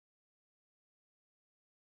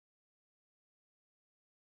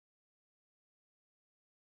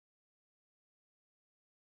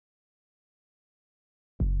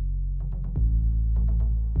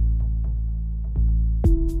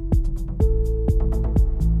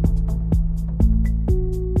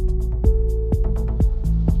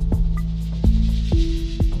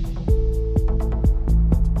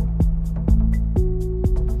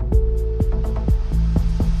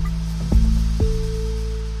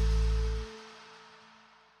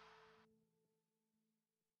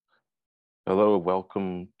Hello,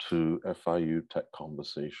 welcome to FIU Tech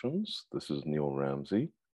Conversations. This is Neil Ramsey.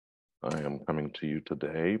 I am coming to you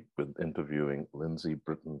today with interviewing Lindsay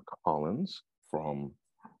Britton Collins from,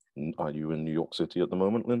 are you in New York City at the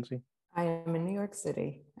moment, Lindsay? I am in New York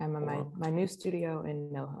City. I'm in my new studio in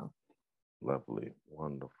NoHo. Lovely,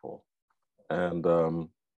 wonderful. And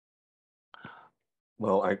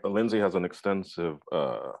Lindsay has an extensive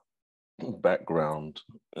background,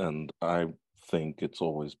 and I think it's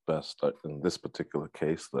always best that in this particular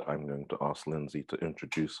case that I'm going to ask Lindsay to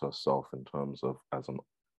introduce herself in terms of as an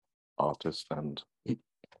artist and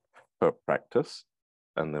her practice,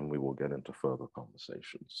 and then we will get into further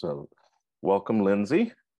conversation. So welcome,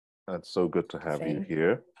 Lindsay. It's so good to have you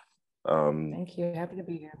here. Thank you. Happy to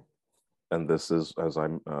be here. And this is, as I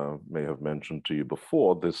may have mentioned to you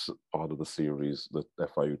before, this part of the series, the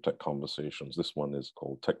FIU Tech Conversations. This one is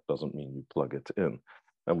called Tech Doesn't Mean You Plug It In.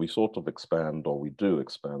 And we sort of expand, or we do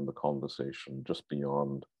expand the conversation just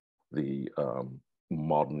beyond the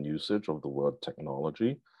modern usage of the word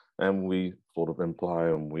technology. And we sort of imply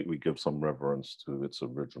and we give some reverence to its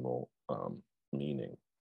original meaning.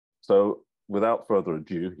 So without further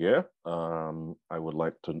ado here, I would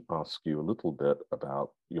like to ask you a little bit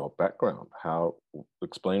about your background.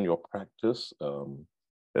 Explain your practice.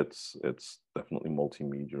 It's definitely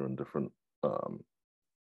multimedia and different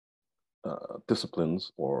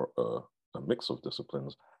disciplines, or a mix of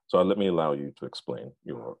disciplines. So let me allow you to explain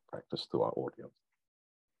your practice to our audience.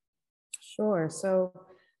 Sure. So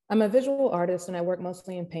I'm a visual artist and I work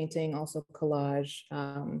mostly in painting, also collage,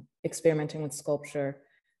 experimenting with sculpture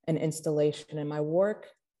and installation. And my work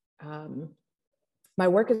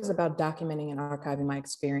is about documenting and archiving my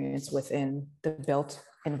experience within the built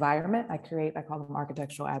environment. I call them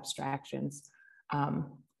architectural abstractions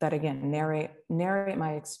that again, narrate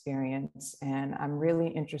my experience. And I'm really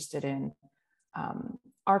interested in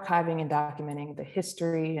archiving and documenting the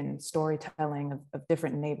history and storytelling of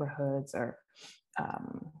different neighborhoods, or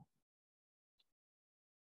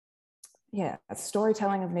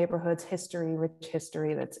storytelling of neighborhoods, rich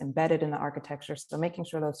history that's embedded in the architecture. So making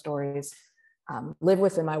sure those stories live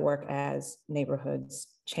within my work as neighborhoods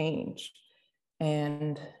change.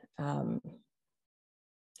 And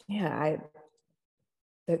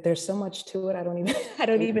there's so much to it. I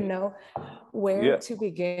don't even know where to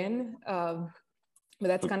begin. But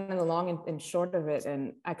that's kind of the long and short of it.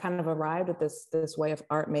 And I kind of arrived at this way of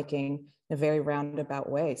art making in a very roundabout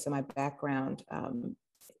way. So my background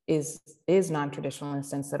is non-traditional in the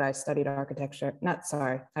sense that I studied architecture.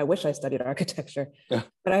 I wish I studied architecture,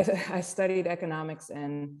 but I studied economics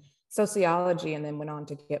and sociology, and then went on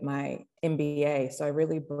to get my MBA. So I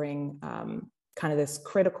really bring kind of this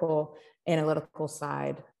critical analytical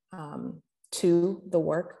side to the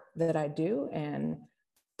work that I do, and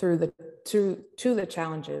through the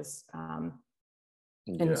challenges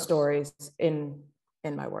and stories in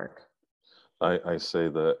my work. I say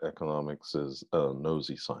that economics is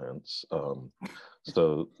nosy science.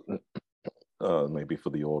 So maybe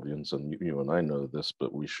for the audience, and you and I know this,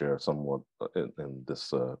 but we share somewhat in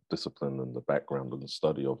this discipline and the background and the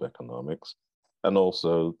study of economics, and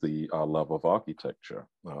also our love of architecture.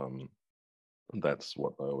 That's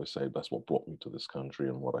what I always say, that's what brought me to this country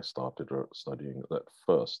and what I started studying at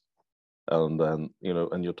first. And then,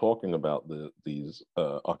 and you're talking about these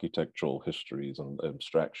architectural histories and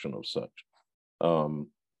abstraction of such.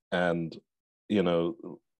 And,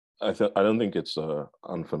 I don't think it's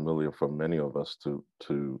unfamiliar for many of us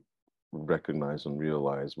to recognize and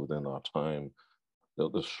realize within our time,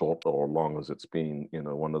 the short or long as it's been,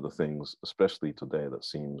 one of the things, especially today, that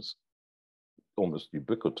seems almost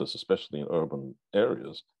ubiquitous, especially in urban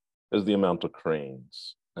areas, is the amount of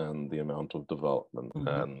cranes and the amount of development.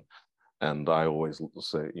 Mm-hmm. And I always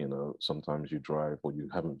say, sometimes you drive or you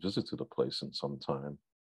haven't visited a place in some time,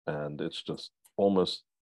 and it's just almost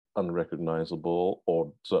unrecognizable,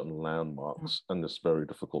 or certain landmarks, and it's very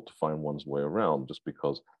difficult to find one's way around just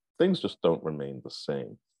because things just don't remain the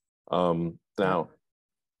same. Now,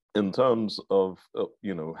 in terms of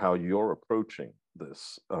how you're approaching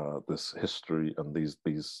this history and these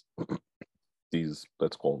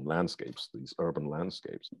let's call them landscapes, these urban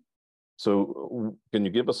landscapes. So can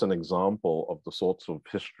you give us an example of the sorts of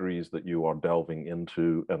histories that you are delving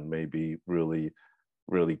into, and maybe really,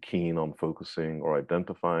 really keen on focusing or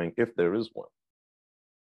identifying, if there is one?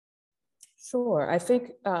 Sure. I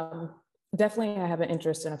think definitely I have an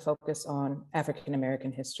interest and a focus on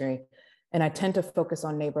African-American history. And I tend to focus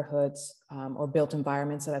on neighborhoods or built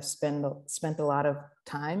environments that I've spent a lot of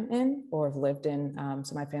time in or have lived in.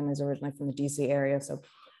 So my family's originally from the DC area, so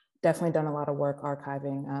definitely done a lot of work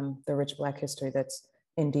archiving the rich Black history that's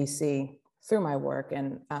in DC through my work.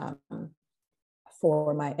 And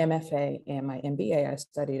for my MFA and my MBA, I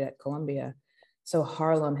studied at Columbia. So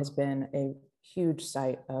Harlem has been a huge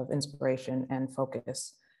site of inspiration and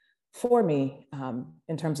focus for me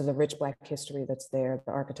in terms of the rich Black history that's there,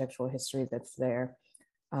 the architectural history that's there.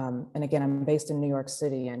 And again, I'm based in New York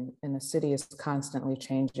City, and the city is constantly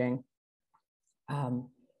changing.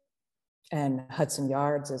 And Hudson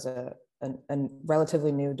Yards is a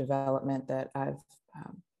relatively new development that I've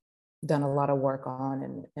done a lot of work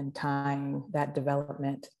on, and tying that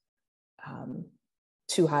development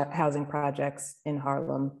to housing projects in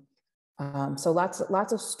Harlem. So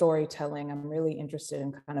lots of storytelling. I'm really interested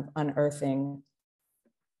in kind of unearthing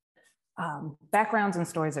backgrounds and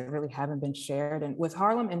stories that really haven't been shared. And with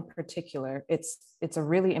Harlem in particular, it's a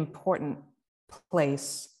really important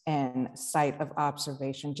place and site of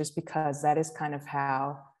observation, just because that is kind of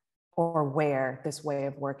how or where this way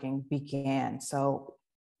of working began. So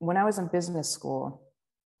when I was in business school,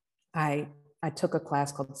 I took a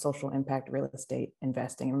class called Social Impact Real Estate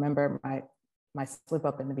Investing. Remember my slip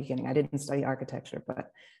up in the beginning, I didn't study architecture,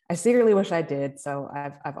 but I secretly wish I did. So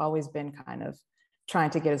I've always been kind of trying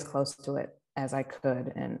to get as close to it as I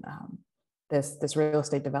could. And this real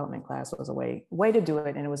estate development class was a way to do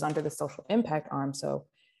it. And it was under the social impact arm. So,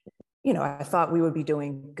 you know, I thought we would be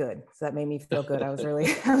doing good. So that made me feel good. I was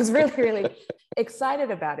really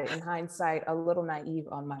excited about it. In hindsight, a little naive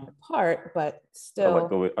on my part, but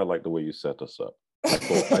still. I like the way you set us up.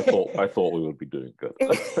 I thought we would be doing good.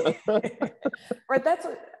 Right.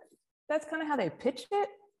 That's kind of how they pitched it.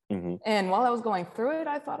 Mm-hmm. And while I was going through it,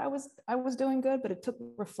 I thought I was doing good, but it took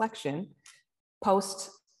reflection post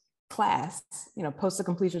class, you know, post the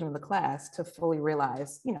completion of the class, to fully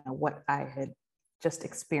realize, you know, what I had just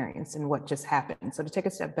experienced and what just happened. So to take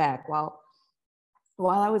a step back, while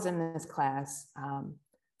I was in this class,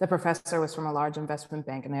 the professor was from a large investment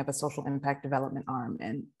bank, and they have a social impact development arm,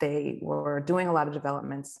 and they were doing a lot of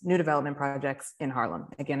new development projects in Harlem.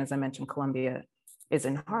 Again, as I mentioned, Columbia is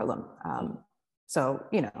in Harlem. So,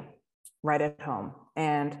 you know, right at home.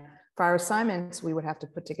 And for our assignments, we would have to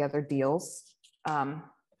put together deals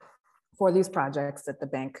for these projects that the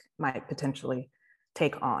bank might potentially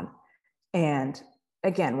take on. And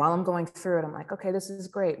again, while I'm going through it, I'm like, okay, this is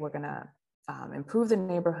great. We're gonna improve the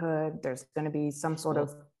neighborhood. There's gonna be some sort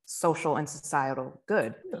of social and societal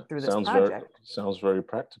good through this project. Sounds very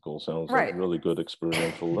practical. Sounds like really good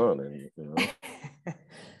experiential learning, you know?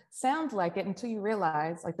 Sounds like it, until you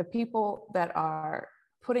realize, like, the people that are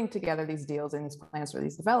putting together these deals and these plans for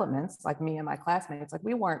these developments, like me and my classmates, like,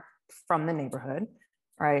 we weren't from the neighborhood,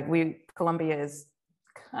 right? Columbia is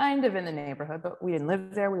kind of in the neighborhood, but we didn't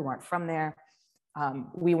live there. We weren't from there.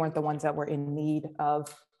 We weren't the ones that were in need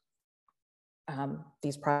of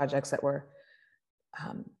these projects that were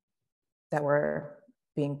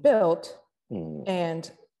being built.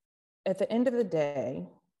 And at the end of the day,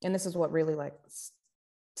 and this is what really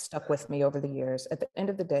stuck with me over the years, at the end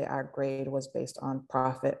of the day, our grade was based on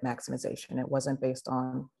profit maximization. It wasn't based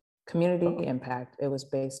on community impact. It was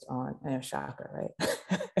based on, shocker, right?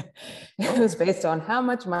 It was based on how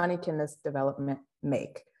much money can this development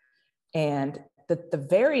make? And the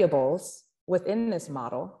variables within this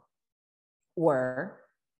model were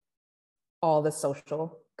all the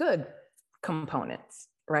social good components,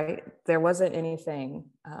 right? There wasn't anything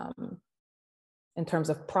in terms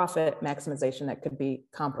of profit maximization that could be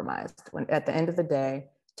compromised. When at the end of the day,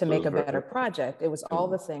 to make a better project, it was all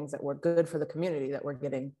the things that were good for the community that were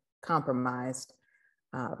getting compromised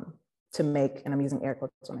to make, and I'm using air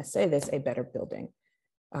quotes when I say this, a better building.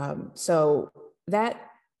 So that,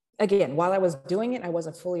 again, while I was doing it, I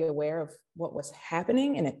wasn't fully aware of what was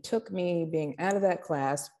happening. And it took me being out of that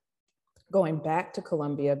class, going back to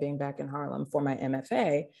Columbia, being back in Harlem for my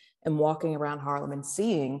MFA, and walking around Harlem and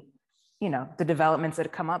seeing, you know, the developments that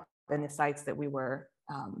had come up and the sites that we were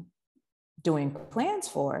doing plans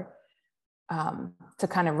for, to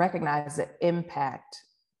kind of recognize the impact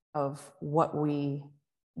of what we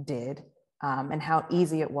did, and how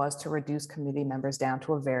easy it was to reduce community members down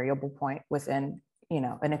to a variable point within, you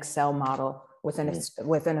know, an Excel model, within a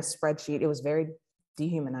spreadsheet. It was very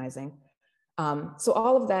dehumanizing. So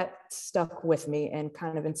all of that stuck with me and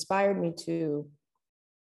kind of inspired me to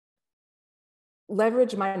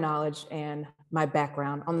leverage my knowledge and my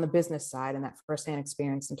background on the business side and that firsthand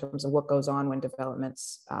experience in terms of what goes on when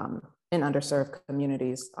developments in underserved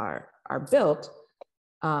communities are built,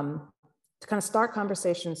 to kind of start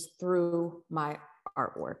conversations through my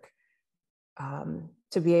artwork,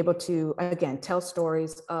 to be able to, again, tell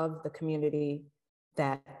stories of the community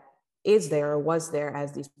that is there or was there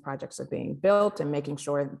as these projects are being built, and making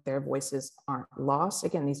sure that their voices aren't lost.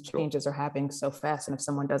 Again, these changes are happening so fast, and if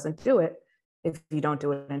someone doesn't do it, if you don't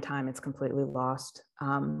do it in time, it's completely lost.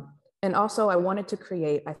 And also I wanted to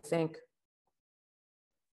create, I think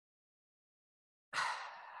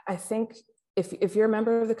if you're a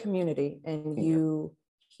member of the community and you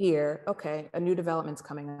hear, okay, a new development's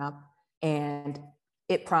coming up and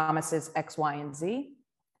it promises X, Y, and Z,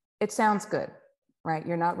 it sounds good, right?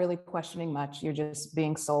 You're not really questioning much. You're just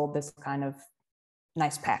being sold this kind of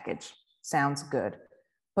nice package. Sounds good.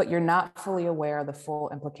 But you're not fully aware of the full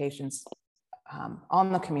implications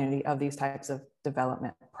on the community of these types of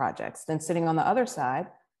development projects. Then sitting on the other side,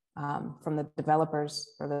 from the developers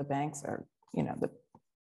or the banks or, you know, the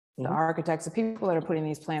architects, the people that are putting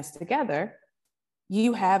these plans together,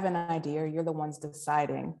 you have an idea, you're the ones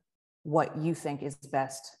deciding what you think is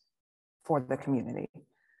best for the community.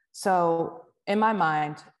 So in my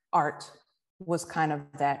mind, art was kind of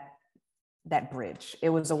that bridge. It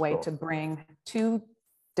was a way to bring two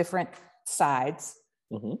different sides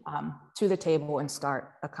to the table and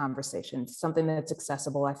start a conversation, something that's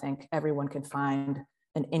accessible. I think everyone can find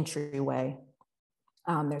an entryway.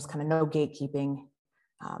 There's kind of no gatekeeping.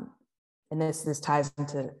 And this ties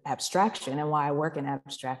into abstraction and why I work in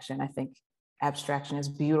abstraction. I think abstraction is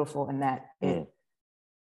beautiful in that it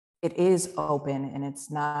is open and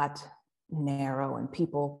it's not narrow, and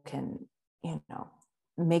people can, you know,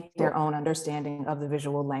 make their own understanding of the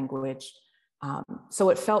visual language. So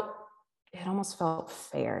it almost felt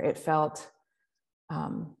fair. It felt,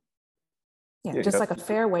 just like a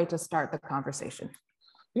fair way to start the conversation.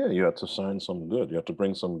 Yeah, you had to sign some good. You had to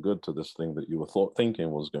bring some good to this thing that you were thinking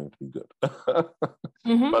was going to be good.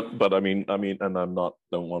 But I mean, and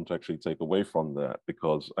don't want to actually take away from that,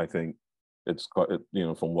 because I think it's quite, you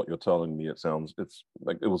know, from what you're telling me, it's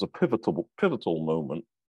like it was a pivotal moment,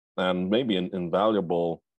 and maybe an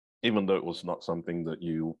invaluable, even though it was not something that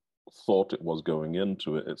you thought it was going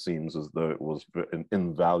into it. It seems as though it was an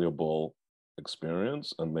invaluable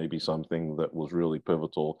experience, and maybe something that was really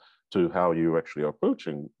pivotal to how you actually are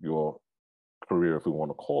approaching your career, if we want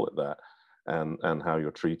to call it that, and how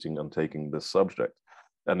you're treating and taking this subject.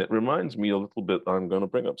 And it reminds me a little bit, I'm going to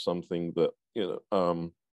bring up something that, you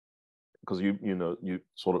know, because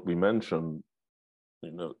we mentioned,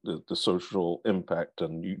 you know, the social impact,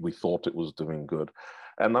 and we thought it was doing good.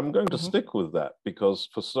 And I'm going to stick with that, because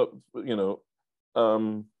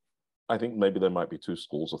I think maybe there might be two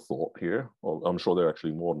schools of thought here, or I'm sure there are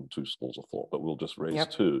actually more than two schools of thought, but we'll just raise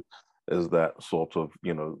two. Is that sort of,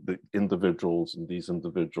 you know, the individuals, and these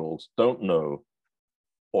individuals don't know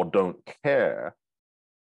or don't care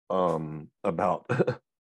about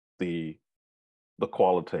the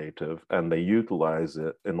qualitative, and they utilize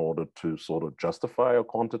it in order to sort of justify a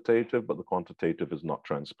quantitative, but the quantitative is not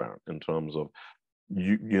transparent in terms of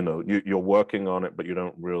you're working on it, but you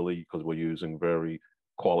don't really, because we're using very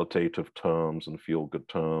qualitative terms and feel-good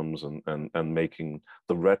terms, and making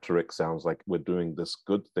the rhetoric sounds like we're doing this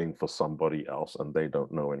good thing for somebody else and they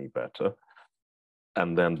don't know any better.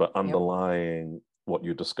 And then, but underlying what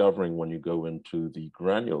you're discovering when you go into the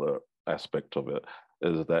granular aspect of it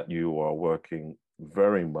is that you are working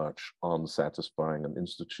very much on satisfying an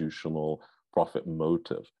institutional profit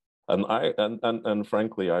motive. And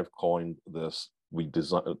frankly, I've coined this,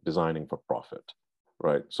 designing for profit.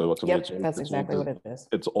 Right. So that's exactly what it is.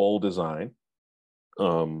 It's all design.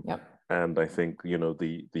 And I think, you know,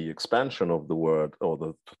 the expansion of the word,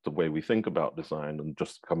 or the way we think about design, and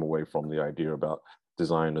just come away from the idea about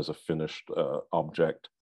design as a finished object,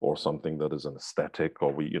 or something that is an aesthetic,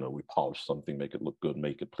 or we polish something, make it look good,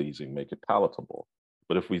 make it pleasing, make it palatable.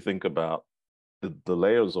 But if we think about the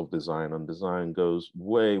layers of design, and design goes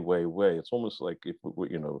way, way, way. It's almost like, if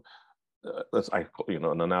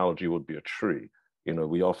an analogy would be a tree. You know,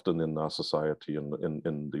 we often in our society, in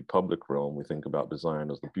the public realm, we think about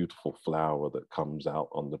design as the beautiful flower that comes out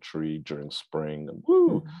on the tree during spring, and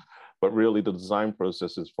woo. But really, the design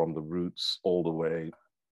process is from the roots all the way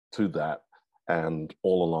to that, and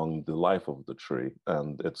all along the life of the tree.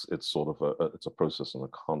 And it's sort of it's a process and a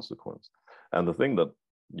consequence. And the thing that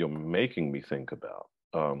you're making me think about,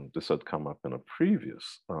 this had come up in a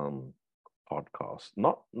previous podcast,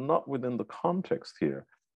 not within the context here,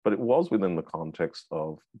 but it was within the context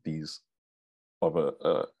of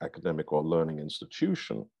a academic or learning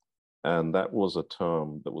institution, and that was a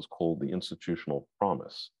term that was called the institutional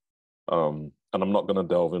promise. And I'm not going to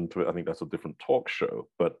delve into it. I think that's a different talk show,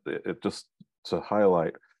 but it just to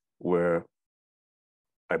highlight where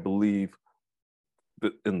I believe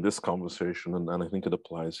that in this conversation, and I think it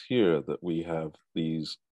applies here, that we have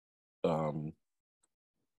these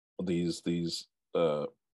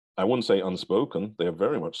I wouldn't say unspoken, they are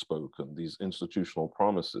very much spoken, these institutional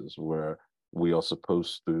promises, where we are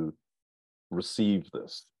supposed to receive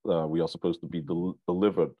this. We are supposed to be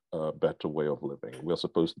delivered a better way of living. We are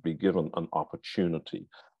supposed to be given an opportunity.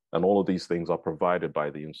 And all of these things are provided by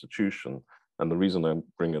the institution. And the reason I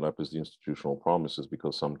bring it up is the institutional promise is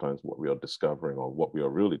because sometimes what we are discovering, or what we are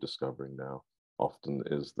really discovering now often,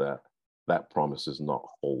 is that that promise is not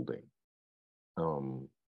holding.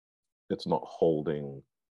 It's not holding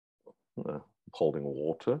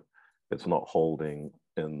water. It's not holding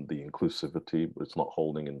in the inclusivity. It's not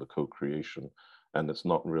holding in the co-creation. And it's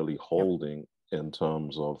not really holding in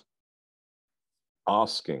terms of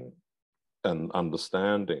asking and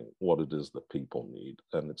understanding what it is that people need.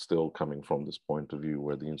 And it's still coming from this point of view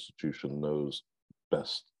where the institution knows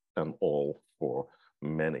best and all for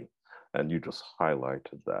many. And you just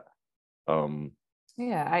highlighted that.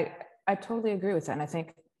 Yeah, I totally agree with that. And I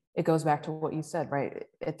think it goes back to what you said, right?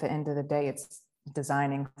 At the end of the day, it's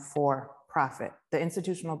designing for profit. The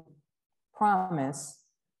institutional promise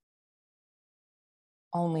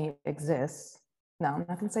only exists. No, I'm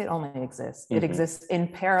not going to say it only exists. It exists in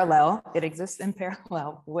parallel. It exists in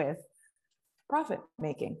parallel with profit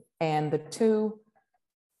making, and the two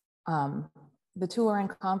are in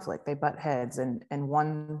conflict. They butt heads, and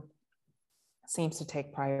one seems to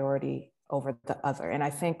take priority over the other. And I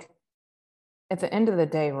think at the end of the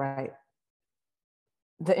day, right,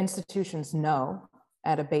 the institutions know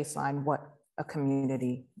at a baseline what a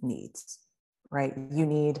community needs, right? You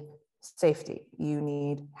need safety, you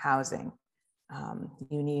need housing,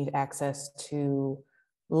 you need access to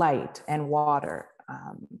light and water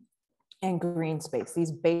and green space.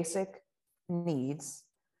 These basic needs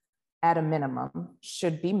at a minimum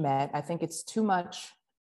should be met. I think it's too much.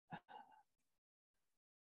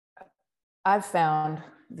 I've found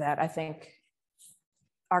that I think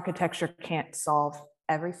architecture can't solve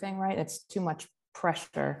everything, right? It's too much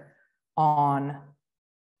pressure on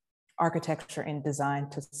architecture and design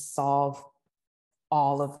to solve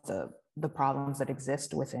all of the problems that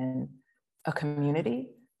exist within a community,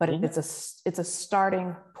 but it's a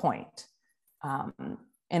starting point.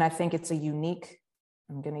 And I think it's a unique,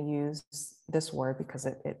 I'm going to use this word because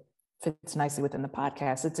it fits nicely within the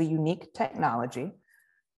podcast. It's a unique technology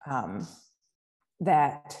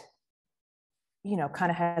that, you know,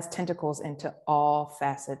 kind of has tentacles into all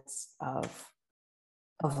facets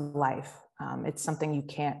of life. It's something you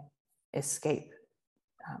can't escape.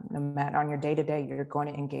 No matter on your day-to-day, you're going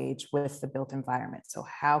to engage with the built environment. So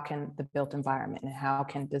how can the built environment and how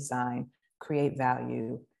can design create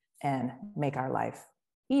value and make our life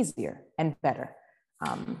easier and better,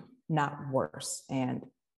 not worse? And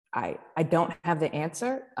I don't have the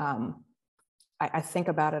answer. I think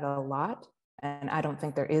about it a lot, and I don't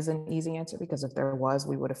think there is an easy answer, because if there was,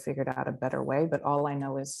 we would have figured out a better way. But all I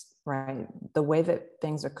know is, right, the way that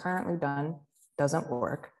things are currently done doesn't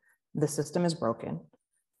work. The system is broken.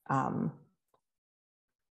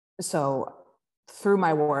 So through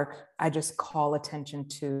my work, I just call attention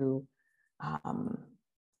to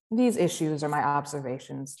these issues or my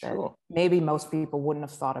observations that maybe most people wouldn't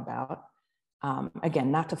have thought about.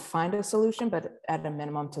 Again, not to find a solution, but at a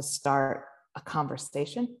minimum to start a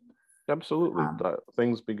conversation. Absolutely.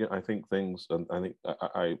 Things begin, I think things, and I think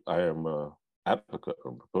I am a advocate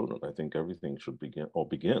or proponent. I think everything should begin, or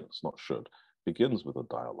begins, not should, begins with a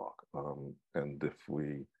dialogue. And if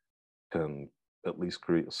we can at least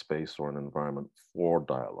create a space or an environment for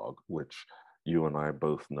dialogue, which you and I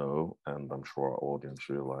both know, and I'm sure our audience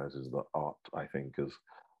realizes, that art, I think, is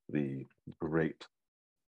the great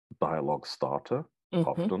dialogue starter,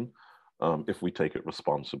 often, if we take it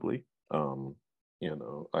responsibly. You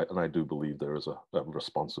know, and I do believe there is a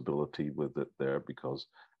responsibility with it there, because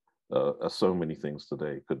so many things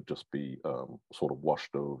today could just be sort of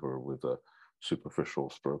washed over with a superficial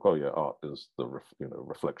stroke. Oh yeah, art is the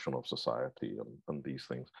reflection of society and these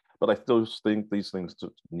things. But I still think these things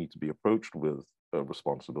need to be approached with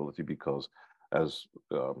responsibility, because as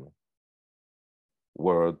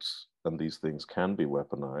words and these things can be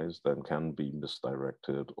weaponized and can be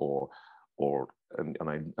misdirected, and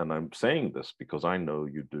I'm saying this because I know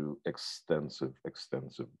you do extensive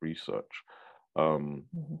research, and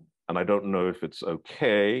I don't know if it's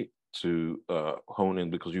okay to hone in,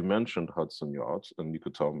 because you mentioned Hudson Yards, and you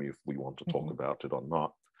could tell me if we want to talk about it or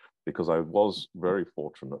not, because I was very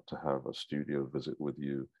fortunate to have a studio visit with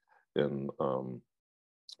you in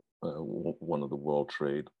one of the World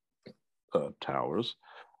Trade towers,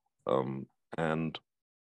 and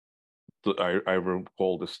I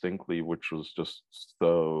recall distinctly, which was just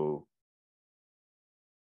so,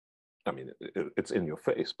 I mean, it's in your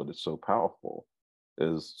face, but it's so powerful,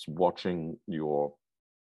 is watching your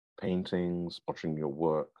paintings, watching your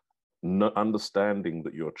work, understanding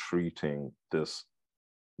that you're treating this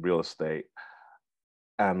real estate,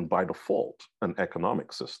 and by default, an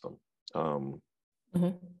economic system. Mm-hmm.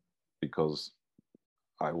 Because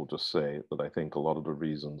I will just say that I think a lot of the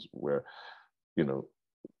reasons where,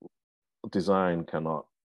 design cannot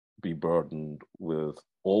be burdened with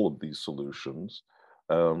all of these solutions,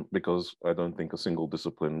 because I don't think a single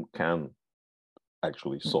discipline can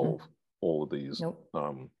actually solve all of these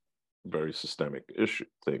very systemic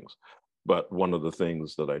things. But one of the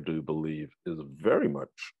things that I do believe is very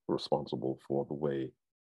much responsible for the way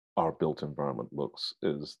our built environment looks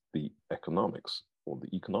is the economics, or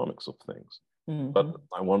the economics of things. But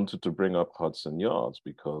I wanted to bring up Hudson Yards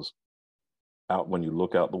because when you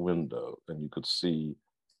look out the window and you could see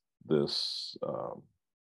this,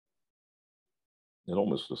 it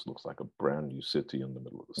almost just looks like a brand new city in the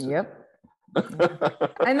middle of the city. Yep.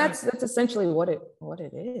 And that's essentially what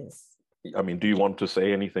it is. I mean, do you want to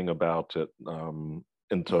say anything about it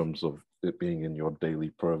in terms of it being in your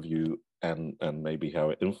daily purview, and maybe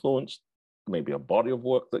how it influenced maybe a body of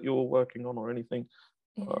work that you were working on or anything?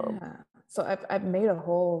 Yeah. So I've made a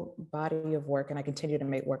whole body of work, and I continue to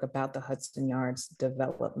make work about the Hudson Yards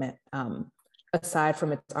development. Aside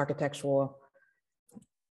from its architectural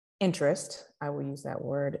interest, I will use that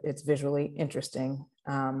word, it's visually interesting.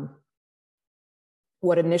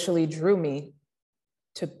 What initially drew me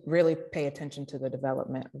to really pay attention to the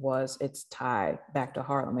development was its tie back to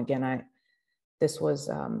Harlem. Again, this was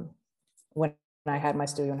when I had my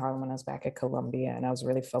studio in Harlem when I was back at Columbia, and I was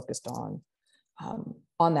really focused on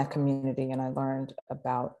that community. And I learned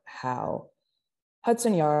about how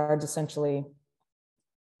Hudson Yards essentially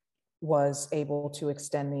was able to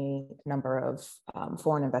extend the number of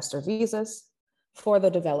foreign investor visas for the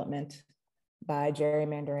development by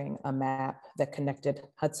gerrymandering a map that connected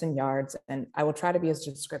Hudson Yards. And I will try to be as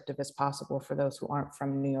descriptive as possible for those who aren't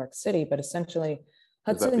from New York City, but essentially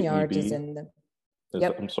Hudson Yards is in the,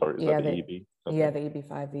 I'm sorry, is that the EB? Okay. Yeah, the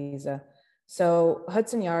EB5 visa. So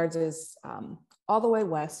Hudson Yards is all the way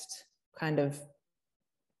west, kind of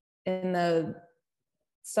in the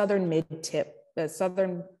southern the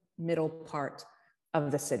southern middle part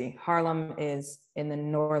of the city. Harlem is in the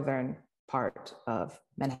northern part of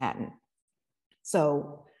Manhattan.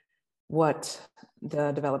 So what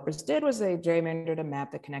the developers did was they gerrymandered a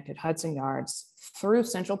map that connected Hudson Yards through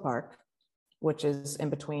Central Park, which is in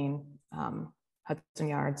between Hudson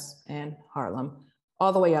Yards and Harlem,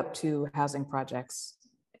 all the way up to housing projects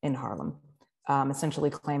in Harlem, essentially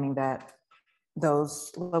claiming that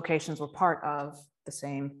those locations were part of the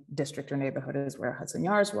same district or neighborhood as where Hudson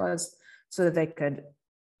Yards was, so that they could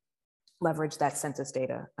leverage that census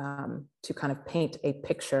data to kind of paint a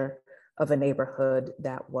picture of a neighborhood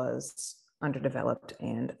that was underdeveloped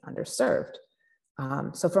and underserved.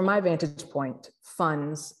 So from my vantage point,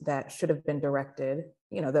 funds that should have been directed,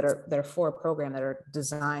 that are for a program that are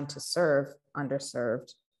designed to serve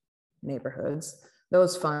underserved neighborhoods,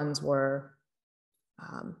 those funds were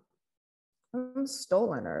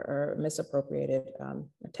stolen or misappropriated,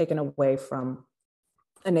 taken away from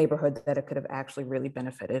a neighborhood that it could have actually really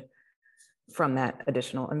benefited from that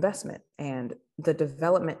additional investment. And the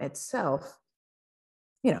development itself,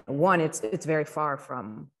 one, it's very far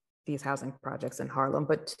from these housing projects in Harlem,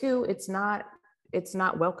 but two, it's not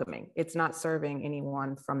welcoming. It's not serving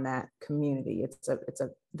anyone from that community. It's a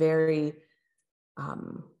very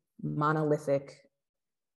monolithic,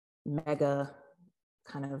 mega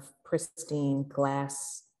kind of pristine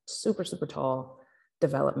glass, super, super tall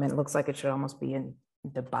development. It looks like it should almost be in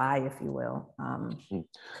Dubai, if you will,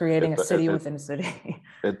 creating a city within a city.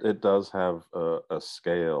 It does have a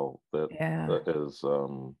scale that is,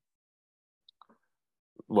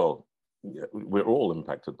 well, yeah, we're all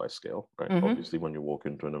impacted by scale, right? Obviously, when you walk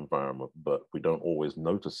into an environment, but we don't always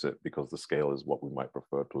notice it because the scale is what we might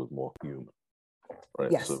refer to as more human,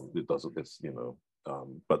 right? Yes. So it doesn't, it's,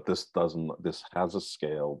 but this has a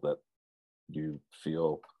scale that you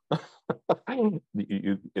feel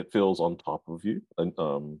it feels on top of you, and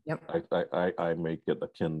I make it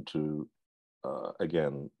akin to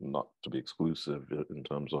again, not to be exclusive in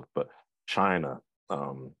terms of, but China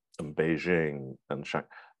and Beijing and Shanghai,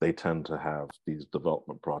 they tend to have these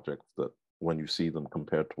development projects that when you see them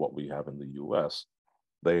compared to what we have in the US,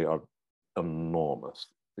 they are enormous,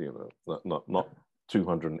 not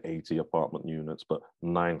 280 apartment units, but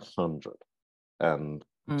 900, and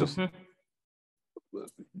just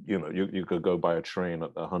you could go by a train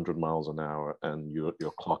at 100 miles an hour and you're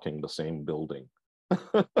clocking the same building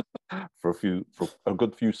for a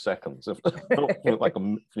good few seconds, if like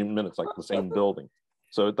a few minutes, like the same building.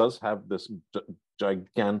 So it does have this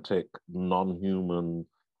gigantic non-human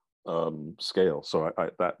scale. So I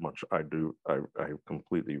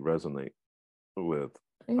completely resonate with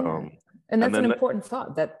Yeah. And that's an important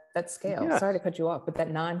thought, that scale. Yes. Sorry to cut you off, but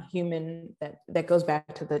that non-human, that goes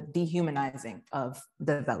back to the dehumanizing of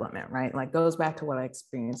development, right? Like goes back to what I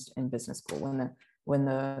experienced in business school when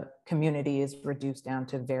the community is reduced down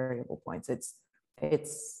to variable points. It's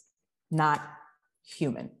not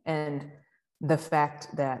human. And the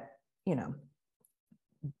fact that, you know,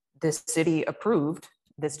 this city approved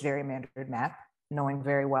this gerrymandered map, knowing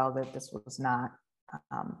very well that this was not,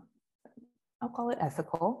 I'll call it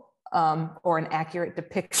ethical, or an accurate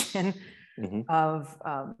depiction of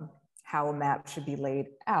how a map should be laid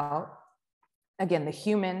out. Again, the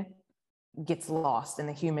human gets lost and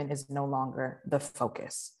the human is no longer the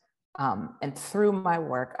focus. And through my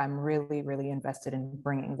work, I'm really, really invested in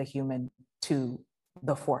bringing the human to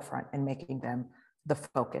the forefront and making them the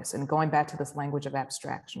focus. And going back to this language of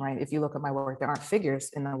abstraction, right? If you look at my work, there aren't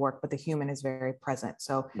figures in the work, but the human is very present.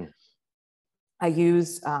 So I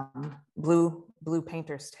use blue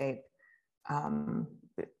painter's tape.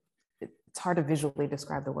 It's hard to visually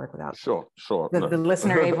describe the work without the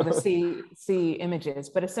listener able to see images.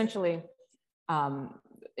 But essentially,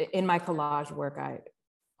 in my collage work,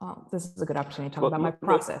 this is a good opportunity to talk about my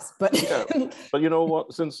process. But but you know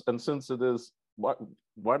what? Since it is, why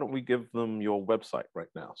don't we give them your website right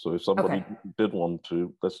now? So if somebody did want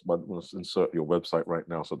to, let's insert your website right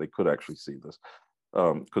now so they could actually see this,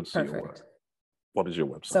 could see your work. What is your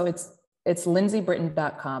website? So it's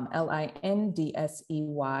lindseybrittain.com,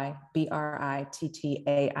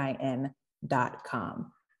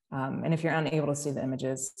 LINDSEYBRITTAIN.com. And if you're unable to see the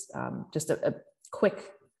images, just a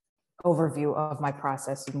quick overview of my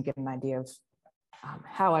process, you can get an idea of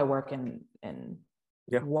how I work and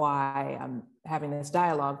why I'm having this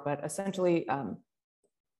dialogue. But essentially,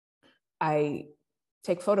 I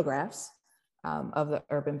take photographs of the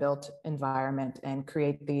urban built environment and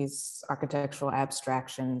create these architectural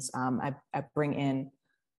abstractions. I bring in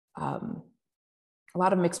a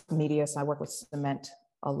lot of mixed media. So I work with cement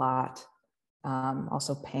a lot,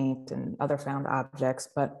 also paint and other found objects,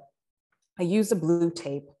 but I use a blue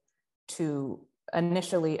tape to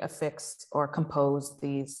initially affix or compose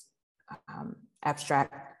these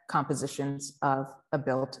abstract compositions of a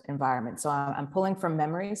built environment. So I'm pulling from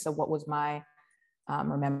memory. So what was my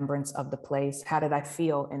remembrance of the place? How did I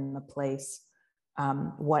feel in the place?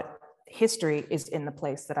 What history is in the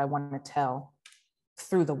place that I want to tell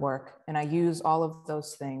through the work? And I use all of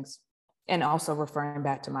those things, and also referring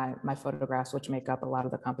back to my photographs, which make up a lot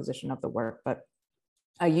of the composition of the work. But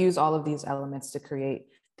I use all of these elements to create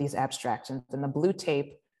these abstractions. And the blue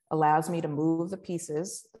tape allows me to move the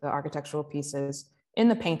pieces, the architectural pieces in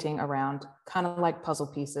the painting around, kind of like puzzle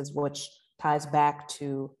pieces, which ties back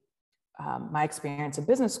to my experience in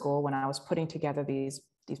business school when I was putting together these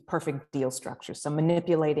perfect deal structures. So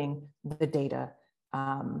manipulating the data,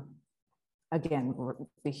 again,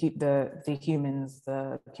 the humans,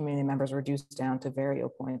 the community members reduced down to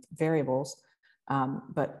variables,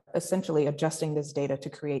 but essentially adjusting this data to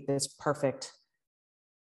create this perfect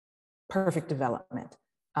development.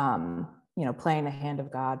 Playing the hand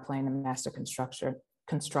of God, playing the master constructor.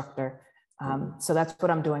 So that's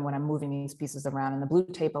what I'm doing when I'm moving these pieces around, and the blue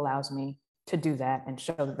tape allows me to do that and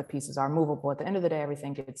show that the pieces are movable. At the end of the day,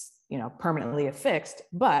 everything gets permanently affixed,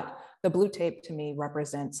 but the blue tape to me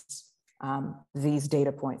represents these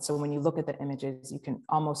data points. So when you look at the images, you can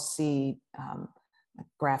almost see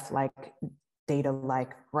graph-like,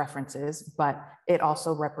 data-like references, but it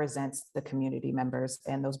also represents the community members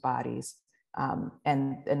and those bodies. And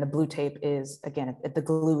the blue tape is, again, the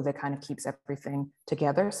glue that kind of keeps everything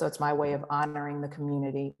together. So it's my way of honoring the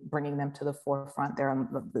community, bringing them to the forefront. They're on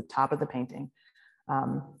the top of the painting,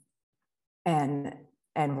 and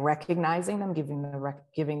recognizing them, giving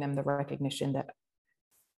them the recognition that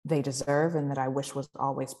they deserve and that I wish was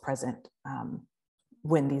always present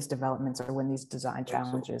when these developments or when these design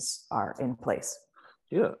challenges are in place.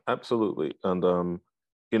 Yeah, absolutely. And the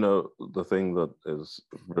thing that is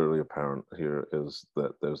really apparent here is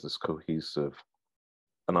that there's this cohesive,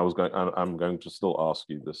 and I'm going to still ask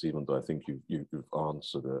you this, even though I think you've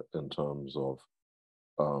answered it, in terms of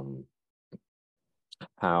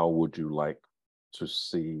how would you like to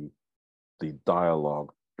see the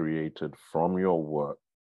dialogue created from your work,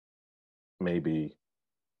 maybe,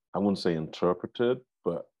 I wouldn't say interpreted,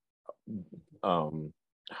 but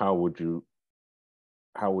how would you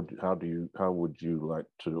like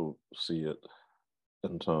to see it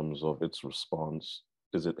in terms of its response?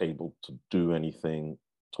 Is it able to do anything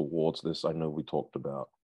towards this? I know we talked about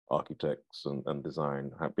architects and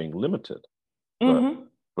design being limited,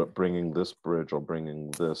 but bringing this bridge or bringing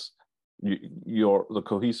this, the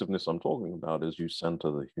cohesiveness I'm talking about is you center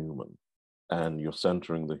the human, and you're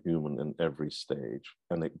centering the human in every stage.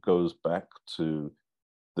 And it goes back to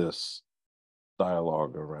this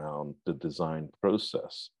dialogue around the design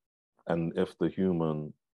process. And if the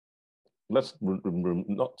human, let's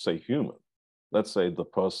not say human, let's say the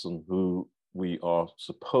person who we are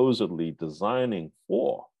supposedly designing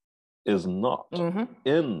for is not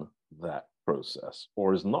in that process,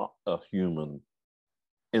 or is not a human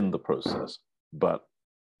in the process, but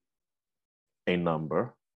a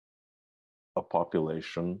number, a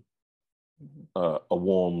population, a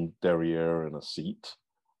warm derriere in a seat,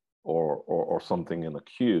 or something in a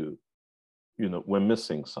queue, we're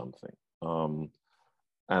missing something.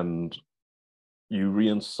 And you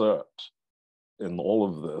reinsert in all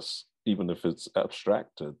of this, even if it's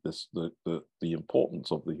abstracted, the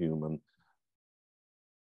importance of the human.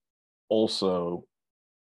 Also,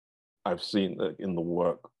 I've seen in the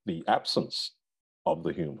work the absence of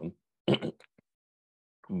the human.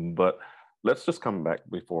 But let's just come back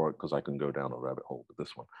before, because I can go down a rabbit hole with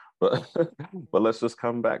this one. But let's just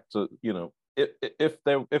come back to, if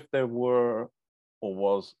there were or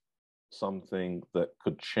was something that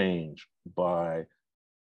could change by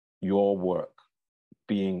your work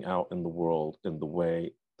being out in the world in the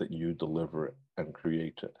way that you deliver it and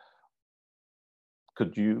create it,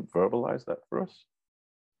 could you verbalize that for us?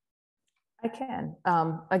 I can.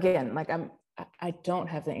 Again, like I don't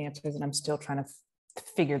have the answers, and I'm still trying to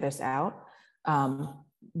figure this out.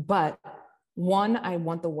 But one, I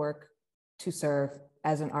want the work to serve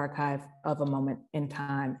as an archive of a moment in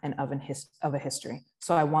time and of a history.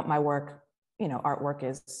 So I want my work, artwork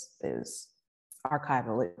is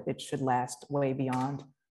archival. It should last way beyond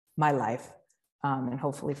my life, and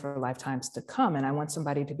hopefully for lifetimes to come. And I want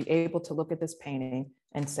somebody to be able to look at this painting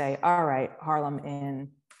and say, all right, Harlem in,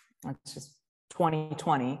 let's just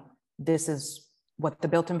 2020, this is what the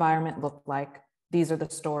built environment looked like. These are the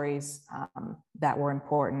stories that were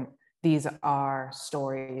important. These are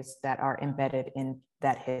stories that are embedded in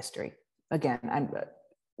that history. Again, I'm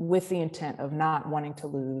with the intent of not wanting to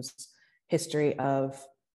lose history of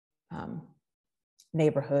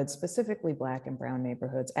neighborhoods, specifically Black and brown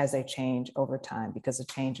neighborhoods, as they change over time, because the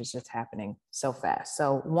change is just happening so fast.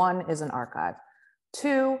 So one is an archive.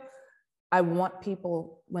 Two, I want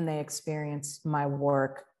people, when they experience my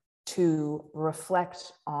work, to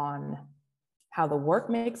reflect on how the work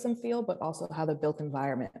makes them feel, but also how the built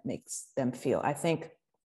environment makes them feel. I think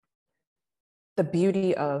the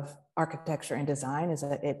beauty of architecture and design is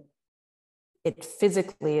that it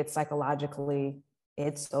physically, it psychologically,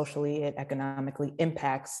 it socially, it economically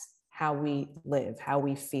impacts how we live, how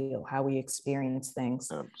we feel, how we experience things.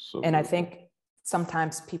 Absolutely. And I think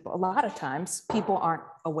sometimes a lot of times, people aren't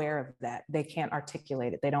aware of that. They can't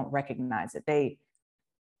articulate it. They don't recognize it.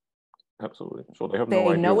 Absolutely. So they have no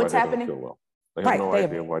idea know why what's they happening. don't feel well. They have no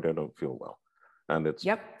idea why they don't feel well. And it's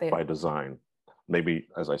by design. Maybe,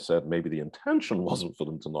 as I said, maybe the intention wasn't for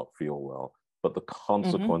them to not feel well, but the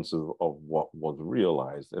consequences of what was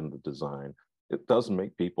realized in the design, it does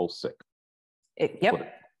make people sick.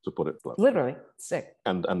 To put it bluntly. Literally sick.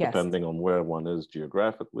 And depending on where one is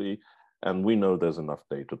geographically, and we know there's enough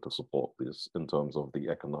data to support this in terms of the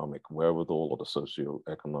economic wherewithal or the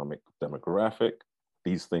socioeconomic demographic,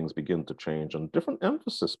 these things begin to change, and different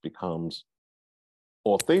emphasis becomes,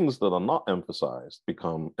 or things that are not emphasized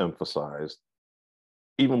become emphasized,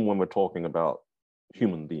 even when we're talking about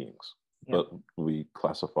human beings. But we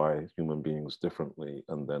classify human beings differently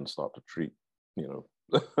and then start to treat,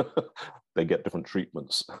 they get different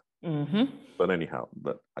treatments. But anyhow,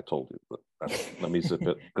 I told you, let me zip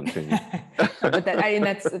it, continue. But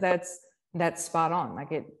that's spot on.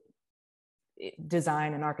 Like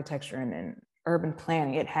design and architecture and urban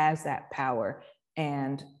planning, it has that power.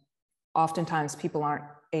 And oftentimes people aren't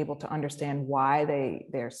able to understand why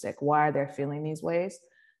they're sick, why they're feeling these ways,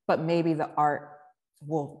 but maybe the art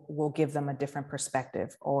will give them a different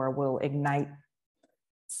perspective, or will ignite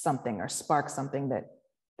something or spark something that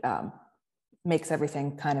makes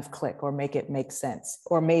everything kind of click, or make it make sense.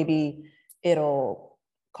 Or maybe it'll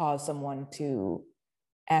cause someone to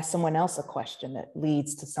ask someone else a question that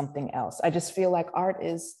leads to something else. I just feel like art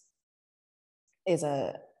is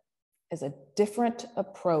a different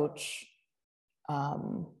approach,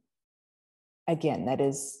 again, that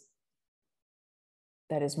is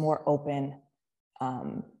more open,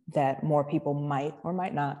 that more people might or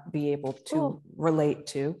might not be able to relate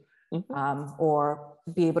to, or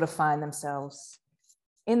be able to find themselves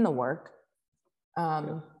in the work.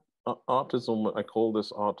 Art is almost, I call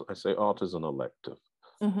this art, I say art is an elective.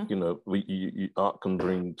 Art can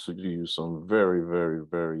bring to you some very, very,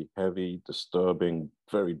 very heavy, disturbing,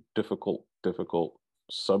 very difficult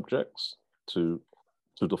subjects to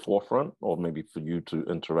to the forefront, or maybe for you to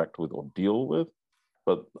interact with or deal with.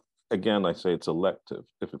 But again, I say it's elective.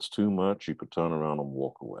 If it's too much, you could turn around and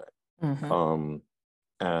walk away.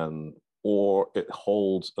 And or it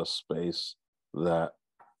holds a space that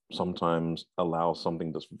sometimes allows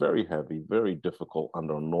something that's very heavy, very difficult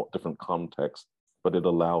under a different context, but it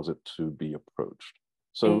allows it to be approached.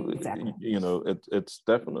 So, exactly.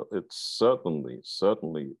 It's certainly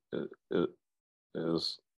it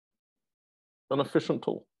is an efficient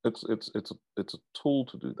tool. It's a tool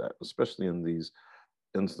to do that, especially in these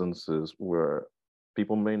instances where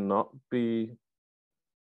people may not be,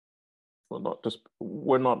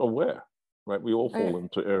 we're not aware, right? We all fall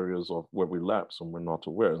into areas of where we lapse and we're not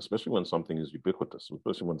aware, especially when something is ubiquitous,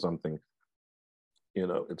 especially when something,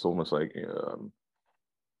 it's almost like,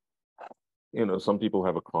 some people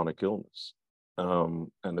have a chronic illness,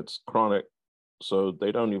 and it's chronic, so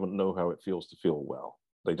they don't even know how it feels to feel well.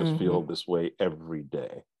 They just feel this way every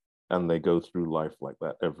day. And they go through life like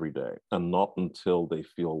that every day. And not until they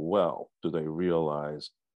feel well do they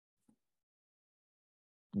realize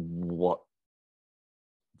what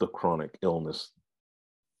the chronic illness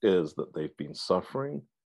is that they've been suffering,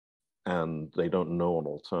 and they don't know an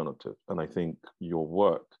alternative. And I think your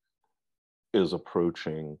work is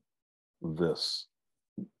approaching this,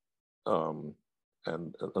 and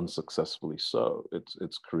successfully so.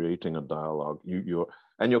 It's creating a dialogue. You're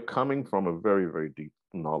coming from a very, very deep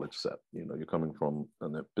knowledge set. You're coming from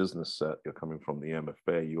a business set. You're coming from the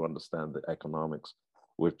MFA. You understand the economics,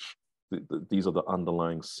 which these are the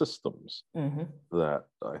underlying systems that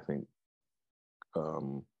I think.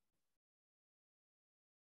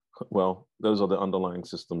 Well, those are the underlying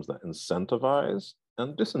systems that incentivize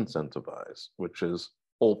and disincentivize, which is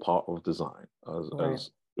all part of design.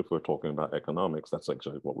 As if we're talking about economics, that's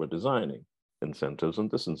actually what we're designing: incentives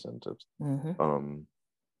and disincentives.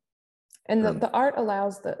 And the art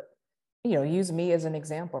allows use me as an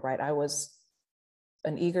example, right? I was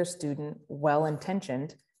an eager student,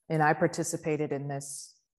 well-intentioned, and I participated in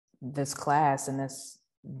this class, in this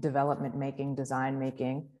development making, design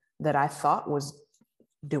making, that I thought was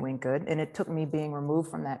doing good. And it took me being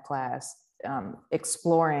removed from that class,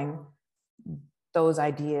 exploring those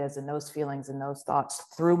ideas and those feelings and those thoughts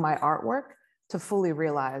through my artwork to fully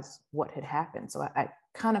realize what had happened. So I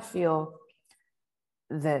kind of feel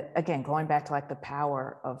that, again, going back to like the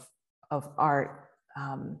power of art,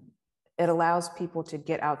 it allows people to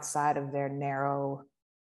get outside of their narrow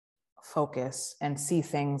focus and see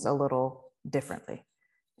things a little differently.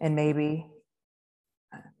 And maybe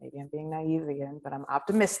I'm being naive again, but I'm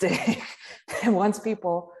optimistic. And once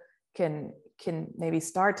people can maybe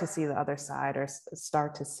start to see the other side, or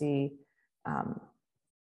start to see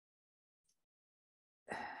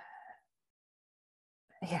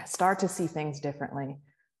start to see things differently,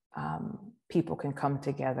 people can come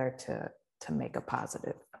together to make a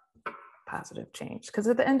positive change. Because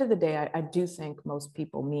at the end of the day, I do think most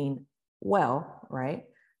people mean well, right?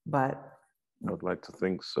 But I would like to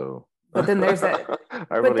think so. But then there's that.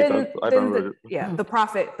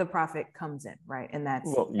 The profit comes in, right? And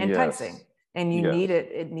that's enticing. Yes. And you need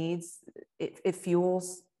it. It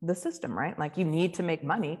fuels the system, right? Like you need to make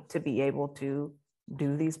money to be able to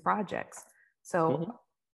do these projects. So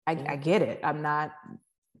I get it. I'm not.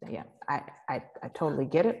 Yeah, I totally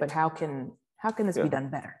get it. But how can this be done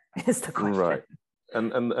better? Is the question. Right.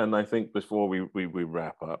 And I think before we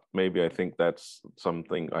wrap up, maybe I think that's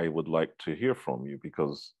something I would like to hear from you,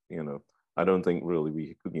 because I don't think really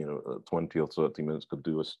we could 20 or 30 minutes could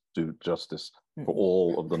do justice for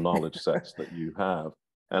all of the knowledge sets that you have,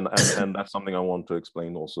 and that's something I want to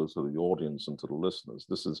explain also to the audience and to the listeners.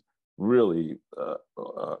 This is really a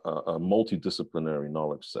multidisciplinary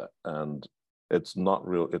knowledge set, and it's not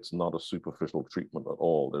a superficial treatment at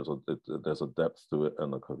all. There's a depth to it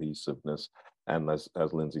and a cohesiveness. And as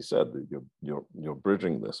Lindsay said, you're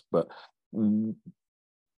bridging this. But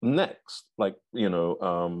next,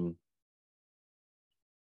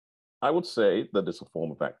 I would say that it's a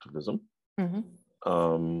form of activism.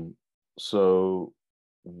 So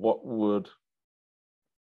what's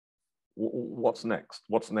next?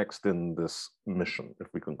 What's next in this mission, if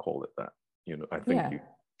we can call it that? I think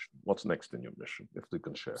what's next in your mission, if we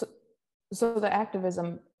can share? So the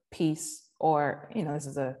activism piece, or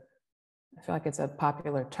I feel like it's a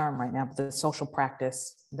popular term right now, but the social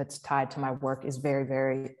practice that's tied to my work is very,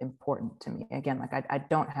 very important to me. Again, like I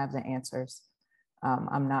don't have the answers.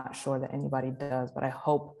 I'm not sure that anybody does, but I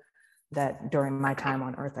hope that during my time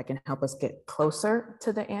on Earth, I can help us get closer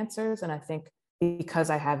to the answers. And I think because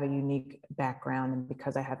I have a unique background and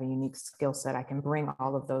because I have a unique skill set, I can bring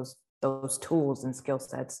all of those tools and skill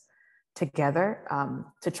sets together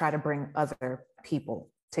to try to bring other people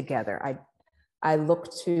together. I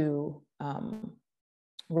look to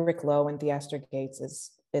Rick Lowe and Theaster Gates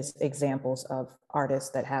as examples of artists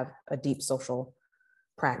that have a deep social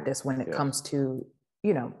practice when it comes to,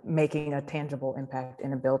 you know, making a tangible impact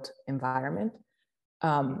in a built environment.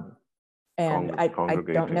 And I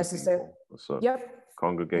don't necessarily,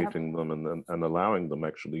 congregating them and allowing them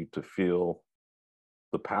actually to feel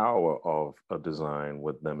the power of a design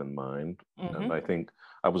with them in mind. And I think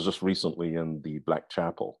I was just recently in the Black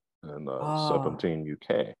Chapel in Serpentine,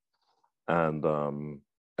 UK.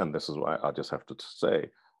 And this is why I just have to say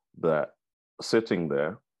that sitting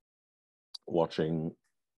there watching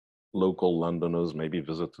local Londoners, maybe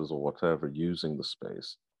visitors or whatever, using the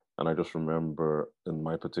space. And I just remember in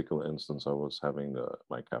my particular instance, I was having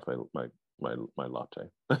my cafe, my latte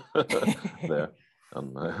there,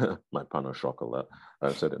 and my pan au chocolat.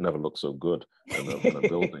 I said it never looked so good in a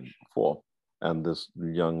building before. And this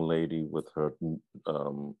young lady with her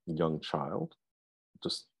young child,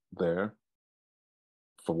 just there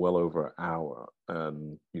for well over an hour,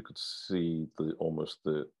 and you could see it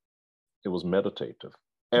was meditative.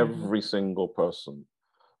 Every single person,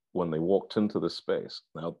 when they walked into the space,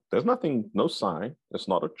 now there's no sign, it's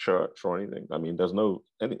not a church or anything. I mean,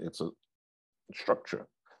 it's a structure.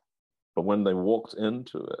 But when they walked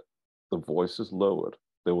into it, the voices lowered.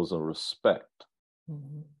 There was a respect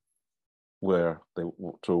where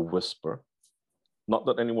to a whisper, not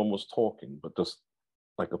that anyone was talking, but just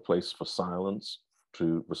like a place for silence,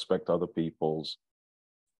 to respect other people's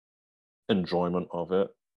enjoyment of it.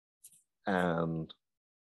 And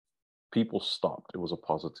people stopped. It was a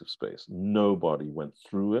positive space. Nobody went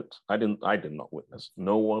through it. I did not witness.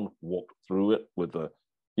 No one walked through it with a,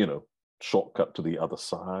 shortcut to the other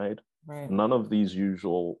side. Right. None of these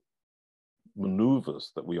usual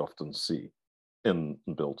maneuvers that we often see in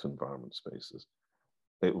built environment spaces.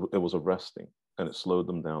 It was arresting, and it slowed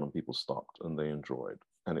them down, and people stopped and they enjoyed.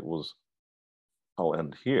 And it was, I'll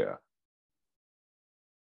end here,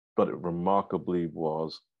 but it remarkably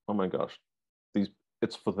was, oh my gosh,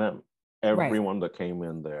 it's for them. Everyone that came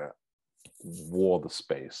in there wore the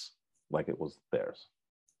space like it was theirs.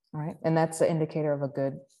 Right. And that's an indicator of a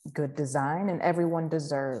good design, and everyone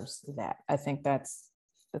deserves that. I think that's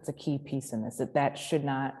a key piece in this, that should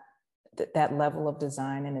not, that level of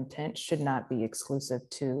design and intent should not be exclusive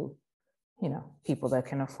to, people that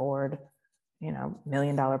can afford, $1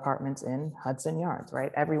 million apartments in Hudson Yards,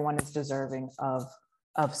 right? Everyone is deserving of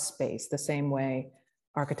space, the same way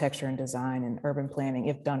architecture and design and urban planning,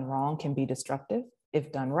 if done wrong, can be destructive.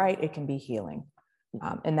 If done right, it can be healing.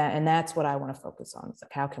 And that's what I want to focus on. It's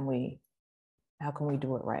like, how can we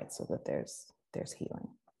do it right so that there's healing?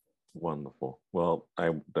 Wonderful. Well,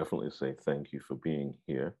 I definitely say thank you for being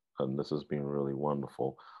here. And this has been really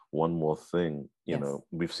wonderful. One more thing,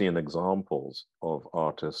 we've seen examples of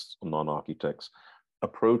artists, non-architects,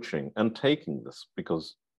 approaching and taking this,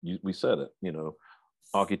 because we said it,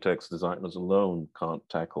 architects, designers alone can't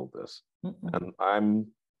tackle this. And I'm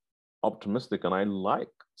optimistic, and I like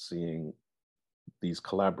seeing these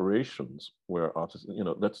collaborations where artists,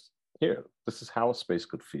 this is how a space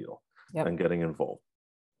could feel, and getting involved.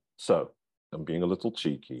 So I'm being a little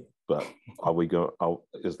cheeky, but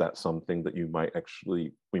is that something that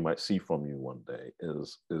we might see from you one day,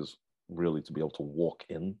 is really to be able to walk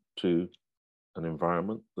into an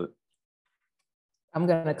environment that... I'm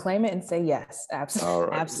going to claim it and say yes, absolutely. All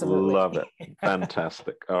right. Absolutely. Love it.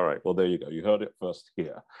 Fantastic. All right. Well, there you go. You heard it first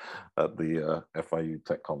here at the FIU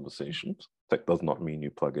Tech Conversations. Tech does not mean you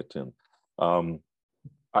plug it in.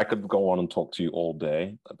 I could go on and talk to you all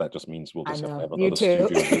day. That just means we'll just have to have another studio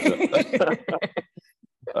visit.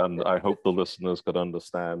 And I hope the listeners could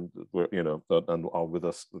understand, and are with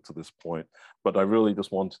us to this point. But I really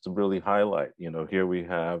just wanted to really highlight, here we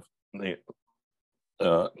have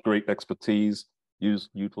great expertise,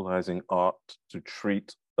 utilizing art to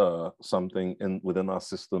treat something within our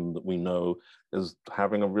system that we know is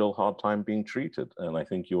having a real hard time being treated. And I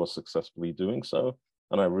think you are successfully doing so.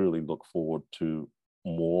 And I really look forward to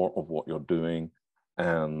more of what you're doing.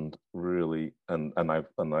 And really, and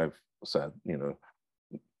I've said,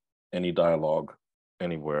 any dialogue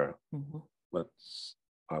anywhere,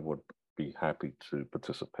 I would be happy to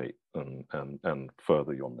participate and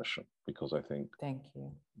further your mission, because I think, thank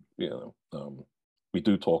you. We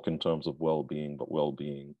do talk in terms of well-being, but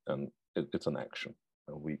well-being, and it's an action.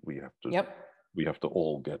 And we have to we have to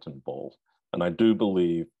all get involved. And I do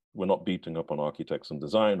believe, we're not beating up on architects and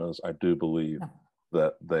designers. I do believe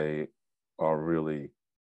that they are really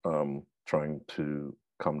trying to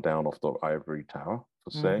come down off the ivory tower,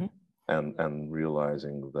 per se, and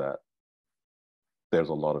realizing that there's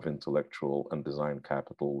a lot of intellectual and design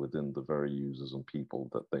capital within the very users and people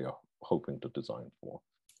that they are hoping to design for,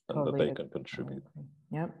 and totally, that they can contribute.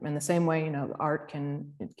 Yep. In the same way, art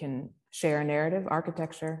can share a narrative.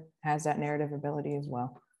 Architecture has that narrative ability as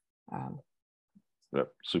well. Yep,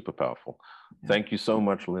 super powerful. Yeah. Thank you so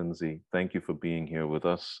much, Lindsay. Thank you for being here with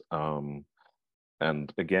us. And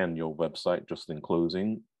again, your website, just in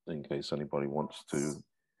closing, in case anybody wants to,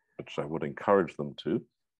 which I would encourage them to.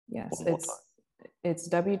 Yes, it's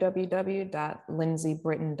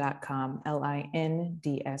www.lindseybritton.com,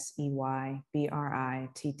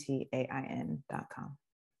 LINDSEYBRITTAIN.com.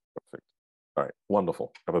 Perfect. All right,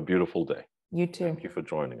 wonderful. Have a beautiful day. You too. Thank you for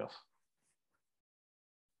joining us.